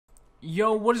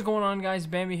Yo, what is going on, guys?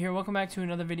 Bambi here. Welcome back to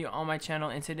another video on my channel,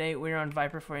 and today we're on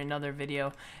Viper for another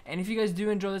video. And if you guys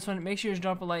do enjoy this one, make sure you just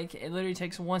drop a like. It literally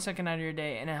takes 1 second out of your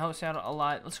day and it helps out a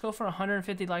lot. Let's go for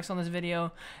 150 likes on this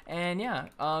video. And yeah,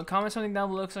 comment something down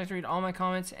below because I like to read all my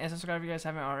comments, and subscribe if you guys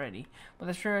haven't already. But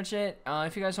that's pretty much it.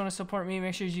 If you guys want to support me,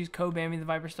 make sure you use code Bambi the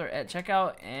Viper Store at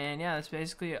checkout. And yeah, that's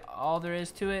basically all there is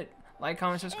to it. Like,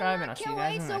 comment, subscribe, and I'll see you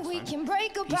guys in the next one.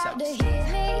 Peace out.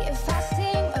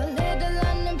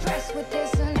 With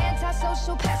this, an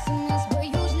antisocial pessimist, but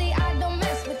usually I don't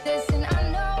mess with this, and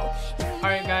I know.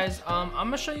 Alright guys, I'm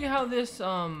gonna show you how this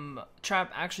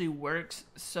trap actually works.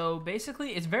 So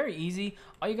basically it's very easy.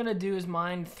 All you're gonna do is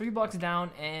mine 3 blocks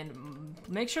down and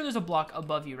make sure there's a block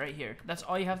above you right here. That's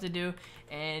all you have to do,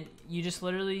 and you just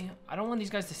literally, I don't want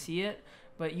these guys to see it,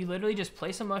 but you literally just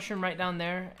place a mushroom right down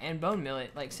there and bone meal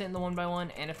it, like sit in the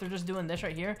 1x1, and if they're just doing this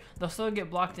right here, they'll still get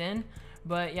blocked in.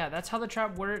 But yeah, that's how the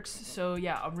trap works. So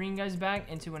yeah, I'll bring you guys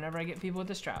back into whenever I get people with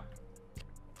this trap.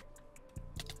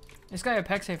 This guy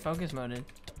Apex focus moded.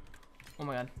 Oh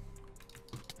my god.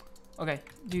 Okay,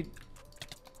 dude.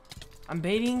 I'm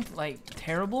baiting like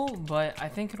terrible, but I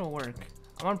think it'll work.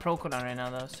 I'm on pro cooldown right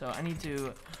now though, so I need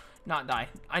to not die.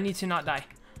 I need to not die.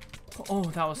 Oh,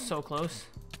 that was so close.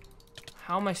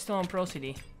 How am I still on pro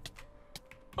CD?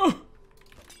 Oh!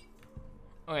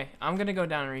 Okay, I'm gonna go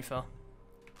down and refill.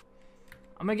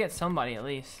 I'm gonna get somebody at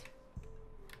least.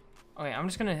 Okay, I'm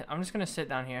just gonna sit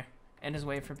down here and just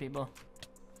wait for people.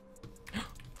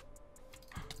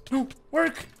 No,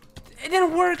 work! It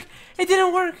didn't work! It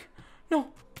didn't work! No!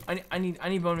 I need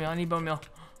bone meal, I need bone meal.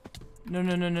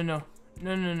 No.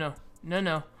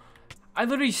 I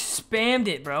literally spammed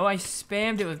it, bro. I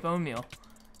spammed it with bone meal.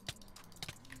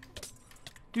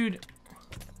 Dude.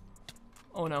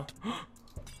 Oh no.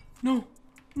 No.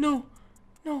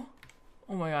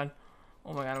 Oh my god.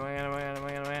 Oh my god.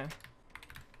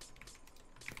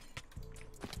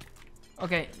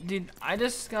 Okay, dude, I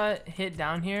just got hit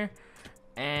down here,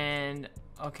 and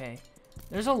okay,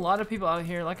 there's a lot of people out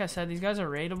here. Like I said, these guys are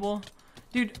raidable.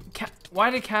 Dude, why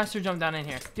did Caster jump down in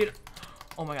here? Dude,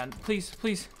 oh my god,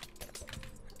 please.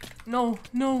 No.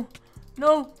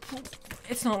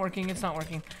 It's not working.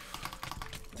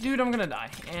 Dude, I'm gonna die,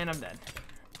 and I'm dead.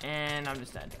 And I'm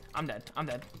just dead. I'm dead.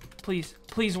 Please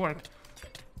work.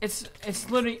 It's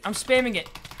literally, I'm spamming it.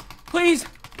 Please.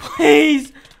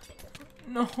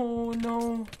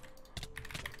 No.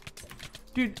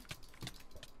 Dude.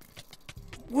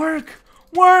 Work.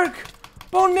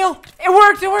 Bone meal. It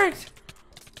worked.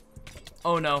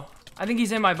 Oh no. I think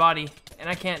he's in my body and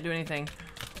I can't do anything.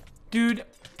 Dude,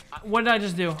 what did I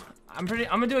just do? I'm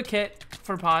gonna do a kit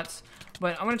for pots,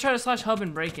 but I'm gonna try to slash hub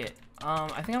and break it.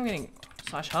 I think I'm getting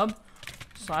slash hub.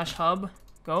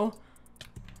 Go.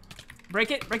 Break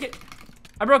it.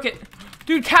 I broke it.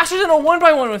 Dude, Caster's in a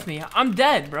 1x1 with me. I'm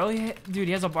dead, bro. Dude,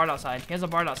 he has a bard outside. He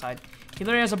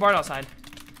literally has a bard outside.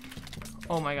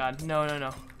 Oh my god.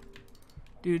 No.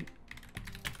 Dude.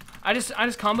 I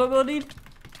just combo abilitied.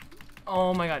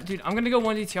 Oh my god. Dude, I'm gonna go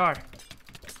 1 DTR.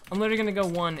 I'm literally gonna go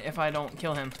 1 if I don't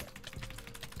kill him.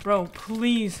 Bro,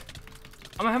 please.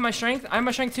 I'm gonna have my strength. I have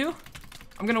my strength too.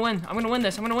 I'm gonna win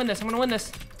this.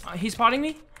 He's spotting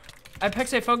me.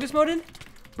 Apex focus moded.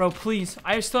 Bro, please.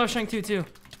 I still have strength 2 too.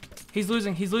 He's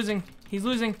losing. He just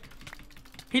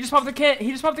popped the kit.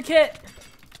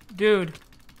 Dude.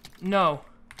 No.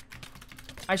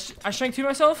 I strength 2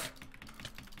 myself.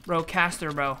 Bro,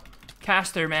 Caster,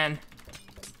 man.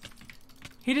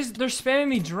 They're spamming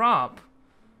me drop.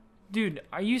 Dude,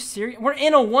 are you serious? We're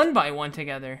in a 1x1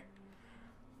 together.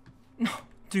 No,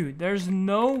 dude, there's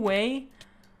no way.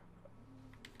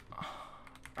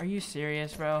 Are you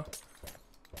serious, bro?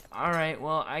 Alright,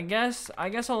 well, I guess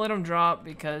I'll let him drop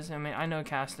because, I mean, I know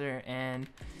Caster, and,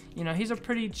 you know, he's a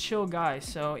pretty chill guy.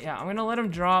 So, yeah, I'm gonna let him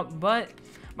drop, but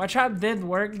my trap did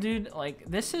work, dude. Like,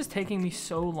 this is taking me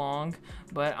so long,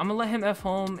 but I'm gonna let him F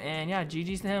home, and, yeah,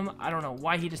 GG's to him. I don't know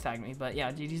why he just tagged me, but,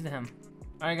 yeah, GG's to him.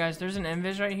 Alright, guys, there's an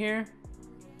invis right here,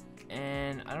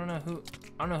 and I don't know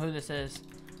who this is.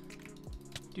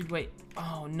 Dude, wait.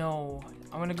 Oh, no.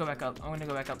 I'm gonna go back up.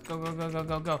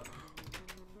 Go.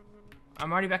 I'm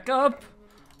already back up.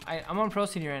 I'm on pro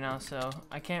CD right now, so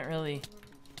I can't really.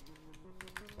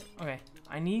 Okay,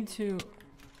 I need to.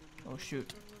 Oh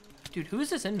shoot, dude, who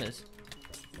is this invis?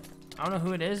 I don't know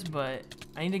who it is, but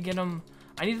I need to get him.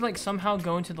 I need to like somehow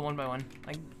go into the 1x1.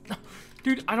 Like,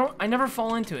 dude, I never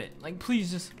fall into it. Like, please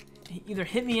just either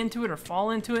hit me into it or fall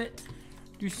into it.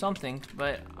 Do something.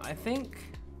 But I think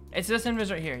it's this invis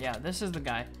right here. Yeah, this is the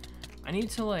guy. I need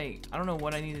to like, I don't know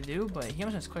what I need to do, but he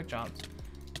almost has quick drops.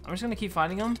 I'm just gonna keep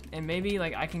fighting him, and maybe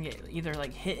like I can get either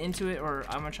like hit into it, or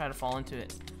I'm gonna try to fall into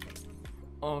it.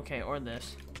 Okay, or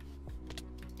this.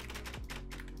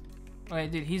 Okay,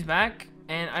 dude, he's back.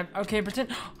 And okay,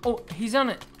 pretend. Oh, he's on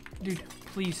it. Dude,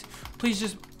 please.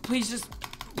 Please,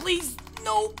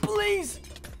 no, please.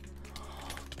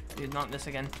 Dude, not this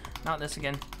again. Not this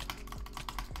again.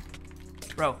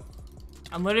 Bro,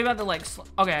 I'm literally about to like,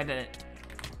 okay, I did it.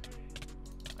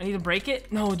 I need to break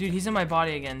it. No, dude, he's in my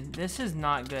body again. This is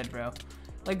not good, bro.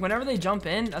 Like, whenever they jump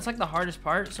in, that's like the hardest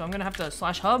part. So I'm gonna have to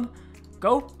slash hub,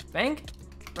 go, bang,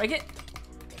 break it.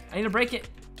 I need to break it.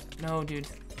 No, dude.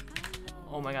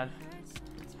 Oh my god.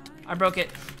 I broke it.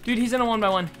 Dude, he's in a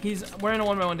 1x1. We're in a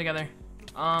 1x1 together.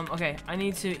 Okay, I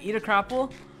need to eat a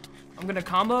crapple. I'm gonna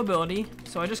combo ability.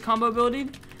 So I just combo ability.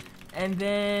 And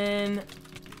then,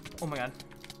 oh my god.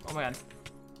 Oh my god.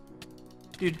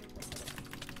 Dude.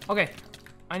 Okay.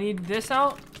 I need this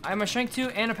out. I have my strength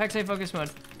 2 and a Pexay focus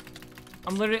mode.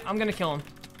 I'm gonna kill him.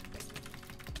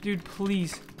 Dude,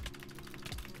 please.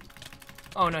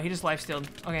 Oh no, he just lifestealed.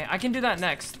 Okay, I can do that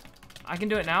next. I can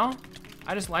do it now.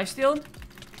 I just lifestealed.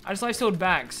 I just lifestealed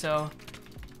back, so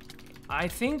I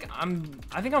think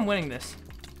I'm winning this.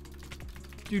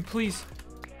 Dude, please.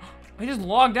 He just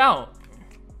logged out.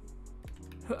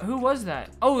 Who was that?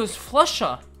 Oh, it was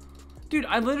Flusha. Dude,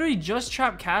 I literally just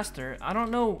trapped Caster. I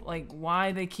don't know like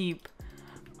why they keep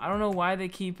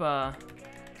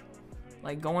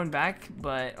like going back,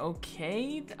 but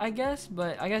okay, I guess.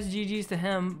 But I guess GG's to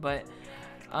him, but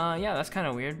yeah, that's kind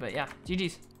of weird, but yeah,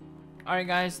 GG's. All right,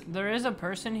 guys, there is a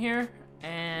person here,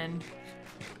 and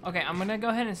okay, I'm gonna go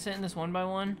ahead and sit in this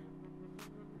 1x1.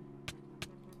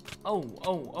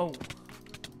 Oh.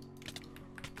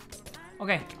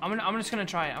 Okay, I'm just gonna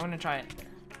try it. I'm gonna try it.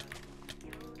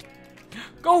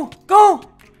 Go!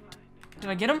 Did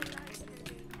I get him?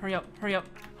 Hurry up.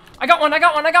 I got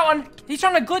one. He's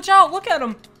trying to glitch out. Look at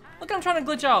him. Look at him trying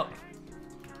to glitch out.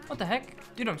 What the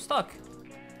heck? Dude, I'm stuck.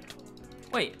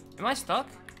 Wait, am I stuck?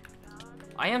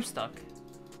 I am stuck.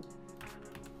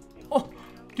 Oh,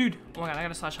 dude. Oh my god, I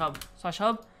gotta slash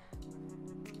hub.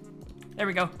 There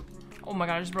we go. Oh my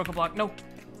god, I just broke a block. No,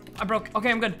 I broke.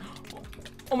 Okay, I'm good.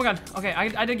 Oh my god. Okay,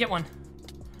 I did get one.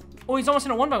 Oh, he's almost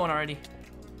in a 1x1 already.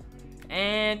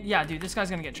 And yeah, dude, this guy's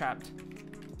gonna get trapped.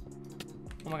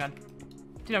 Oh my god.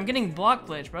 Dude, I'm getting block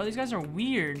glitch, bro. These guys are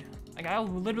weird. Like, I'll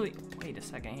literally... Wait a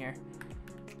second here.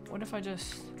 What if I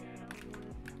just...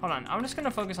 Hold on. I'm just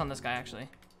gonna focus on this guy, actually.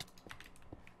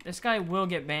 This guy will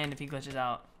get banned if he glitches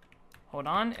out. Hold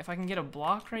on. If I can get a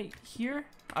block right here.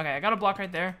 Okay, I got a block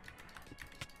right there.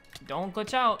 Don't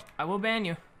glitch out. I will ban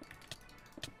you.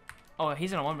 Oh,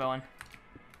 he's in a 1x1.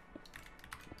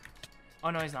 Oh,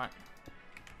 no, he's not.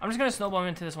 I'm just gonna snowball him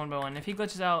into this 1x1. If he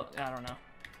glitches out, I don't know.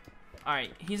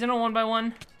 Alright, he's in a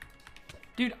 1x1.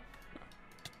 Dude.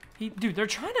 Dude, they're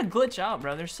trying to glitch out,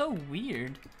 bro. They're so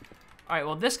weird. Alright,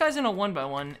 well, this guy's in a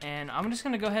 1x1, and I'm just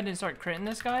gonna go ahead and start critting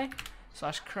this guy.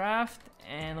 Slash craft,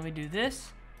 and let me do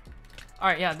this.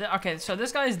 Alright, yeah, okay, so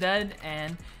this guy's dead,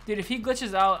 and, dude, if he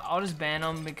glitches out, I'll just ban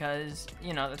him because,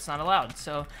 you know, that's not allowed.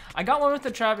 So, I got one with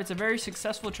the trap. It's a very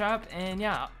successful trap, and,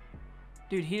 yeah.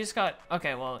 Dude, he just got...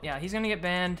 Okay, well, yeah, he's gonna get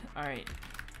banned. Alright.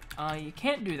 You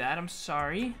can't do that. I'm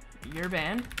sorry. You're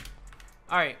banned.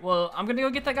 Alright, well, I'm gonna go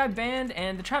get that guy banned,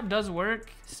 and the trap does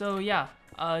work. So, yeah.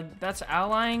 That's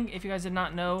allying, if you guys did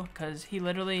not know, because he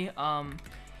literally,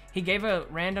 he gave a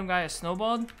random guy a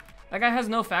snowballed. That guy has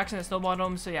no faction that snowballed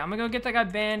him. So, yeah, I'm gonna go get that guy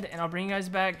banned, and I'll bring you guys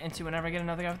back into whenever I get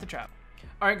another guy with the trap.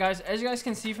 Alright guys, as you guys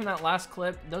can see from that last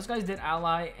clip, those guys did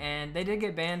ally and they did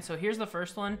get banned. So here's the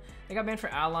first one. They got banned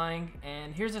for allying,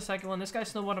 and here's the second one. This guy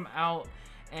snowballed him out,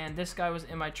 and this guy was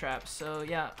in my trap. So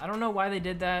yeah, I don't know why they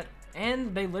did that.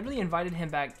 And they literally invited him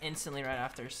back instantly right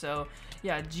after. So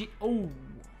yeah,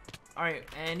 alright,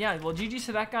 and yeah, well, GG's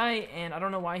to that guy, and I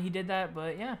don't know why he did that,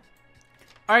 but yeah.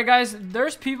 Alright guys,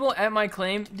 there's people at my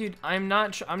claim. Dude, I'm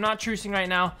not trucing right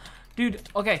now. Dude,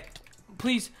 okay,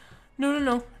 please.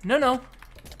 No.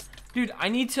 Dude, I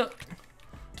need to...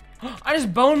 I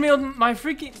just bone mealed my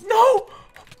freaking... No!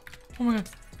 Oh my god.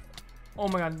 Oh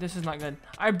my god, this is not good.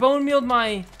 I bone mealed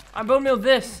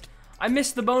this. I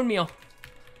missed the bone meal.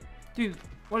 Dude,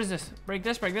 what is this? Break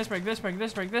this.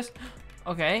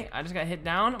 Okay, I just got hit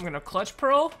down. I'm gonna clutch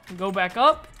pearl, go back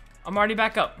up. I'm already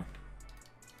back up.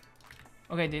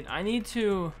 Okay, dude, I need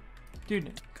to...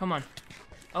 Dude, come on.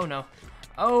 Oh no.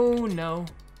 Oh no.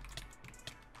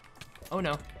 Oh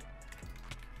no.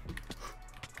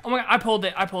 Oh my god, I pulled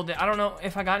it. I don't know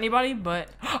if I got anybody, but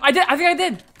I did. I think I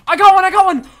did. I got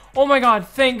one. Oh my god,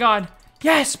 thank god.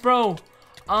 Yes, bro.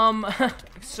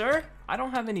 Sir, I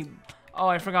don't have any. Oh,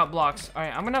 I forgot blocks. All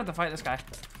right, I'm gonna have to fight this guy.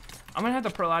 I'm gonna have to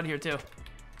pearl out of here too,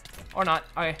 or not.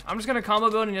 Okay, I'm just gonna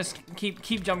combo build and just keep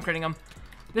jump critting him.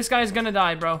 This guy is gonna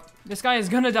die, bro. This guy is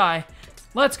gonna die.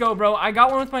 Let's go, bro. I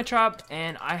got one with my trap,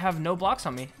 and I have no blocks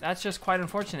on me. That's just quite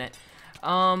unfortunate.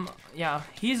 Yeah,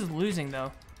 he's losing,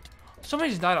 though.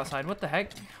 Somebody just died outside. What the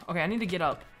heck? Okay, I need to get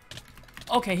up.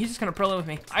 Okay, he's just gonna pro with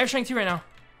me. I have strength 2 right now.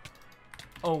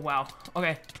 Oh, wow.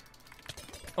 Okay.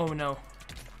 Oh, no.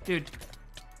 Dude,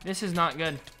 this is not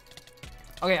good.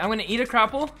 Okay, I'm gonna eat a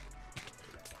crapple,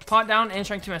 pot down, and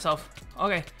strength 2 myself.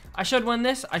 Okay, I should win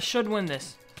this. I should win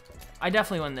this. I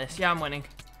definitely win this. Yeah, I'm winning.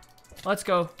 Let's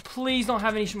go. Please don't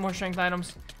have any more strength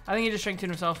items. I think he just strength 2'd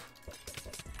himself.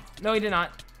 No, he did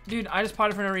not. Dude, I just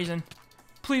potted for no reason.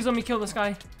 Please let me kill this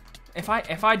guy. If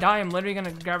I die, I'm literally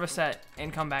gonna grab a set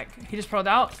and come back. He just pro'd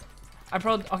out. I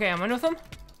pro'd. Okay, I'm in with him.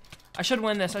 I should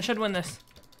win this. I should win this.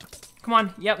 Come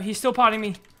on. Yep, he's still potting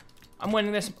me. I'm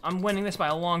winning this. I'm winning this by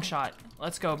a long shot.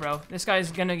 Let's go, bro. This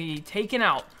guy's gonna be taken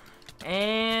out.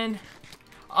 And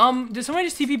did somebody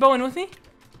just TP bow in with me?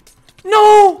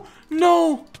 No!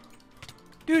 No!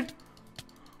 Dude,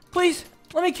 please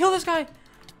let me kill this guy.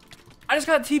 I just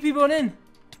got TP bowed in.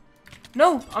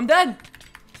 No, I'm dead.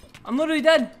 I'm literally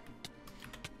dead.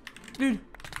 Dude.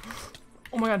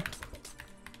 Oh my god.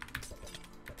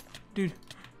 Dude,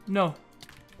 no.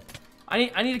 I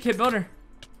need a kit builder.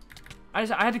 I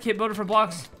had to kit builder for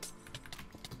blocks.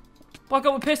 Block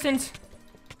up with pistons.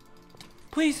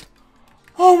 Please.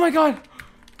 Oh my god.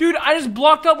 Dude, I just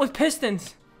blocked up with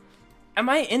pistons. Am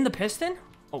I in the piston?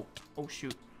 Oh, oh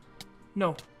shoot.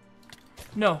 No.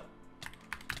 No.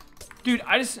 Dude,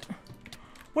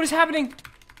 what is happening?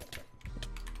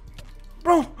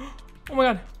 Bro. Oh my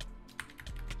god.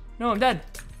 No, I'm dead.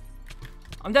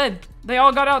 I'm dead. They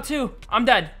all got out too. I'm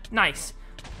dead. Nice.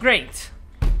 Great.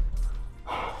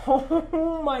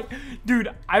 Oh my. Dude,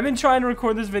 I've been trying to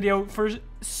record this video for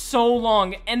so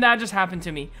long, and that just happened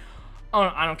to me. Oh,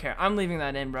 no, I don't care. I'm leaving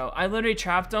that in, bro. I literally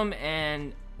trapped them,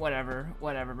 and whatever,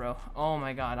 bro. Oh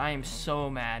my god, I am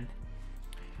so mad.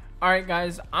 Alright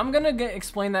guys, I'm gonna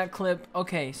explain that clip.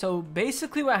 Okay, so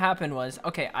basically what happened was,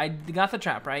 okay, I got the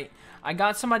trap, right? I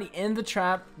got somebody in the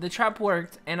trap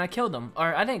worked, and I killed him.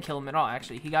 Or, I didn't kill him at all,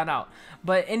 actually, he got out.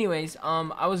 But anyways,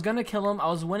 I was gonna kill him. I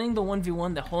was winning the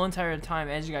 1v1 the whole entire time,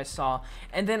 as you guys saw.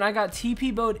 And then I got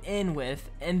TP bowed in with,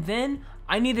 and then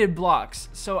I needed blocks.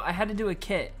 So I had to do a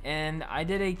kit, and I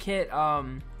did a kit,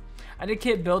 I did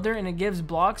kit builder, and it gives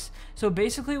blocks. So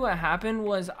basically what happened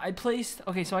was I placed,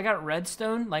 okay, so I got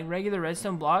redstone, like regular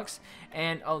redstone blocks,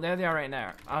 and oh, there they are right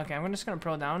there. Okay, I'm just gonna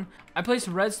pro down. I placed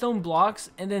redstone blocks,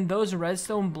 and then those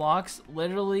redstone blocks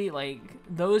literally, like,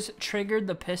 those triggered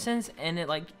the pistons, and it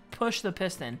like pushed the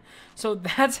piston. So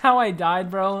that's how I died,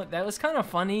 bro. That was kind of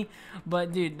funny,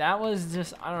 but dude, that was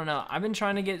just, I don't know. I've been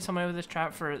trying to get somebody with this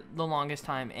trap for the longest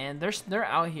time, and they're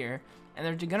out here. And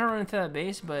they're gonna run into that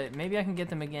base, but maybe I can get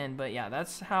them again. But yeah,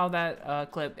 that's how that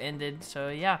clip ended. So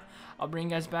yeah, I'll bring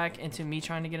you guys back into me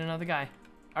trying to get another guy.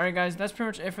 Alright guys, that's pretty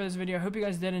much it for this video. I hope you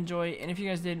guys did enjoy, and if you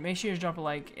guys did, make sure you drop a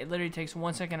like. It literally takes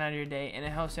 1 second out of your day, and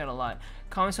it helps you out a lot.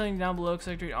 Comment something down below because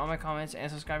I like to read all my comments,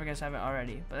 and subscribe if you guys haven't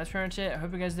already. But that's pretty much it. I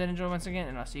hope you guys did enjoy once again,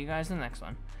 and I'll see you guys in the next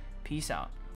one. Peace out.